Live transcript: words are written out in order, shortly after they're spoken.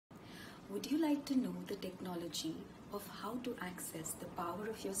Would you like to know the technology of how to access the power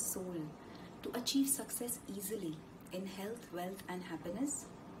of your soul to achieve success easily in health, wealth and happiness?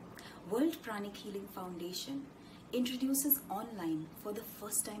 World Pranic Healing Foundation introduces online for the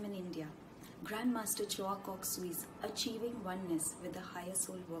first time in India Grandmaster Choa Kok Sui's Achieving Oneness with the Higher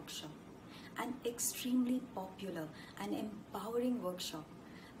Soul workshop, an extremely popular and empowering workshop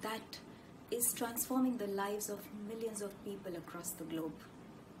that is transforming the lives of millions of people across the globe.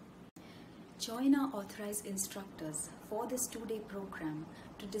 Join our authorized instructors for this 2-day program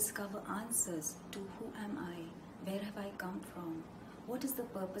to discover answers to who am I, where have I come from, what is the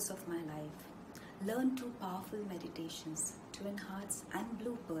purpose of my life. Learn 2 powerful meditations, Twin Hearts and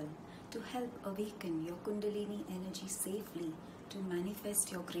Blue Pearl, to help awaken your Kundalini energy safely to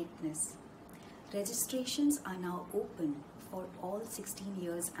manifest your greatness. Registrations are now open for all 16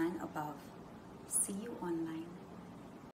 years and above. See you online.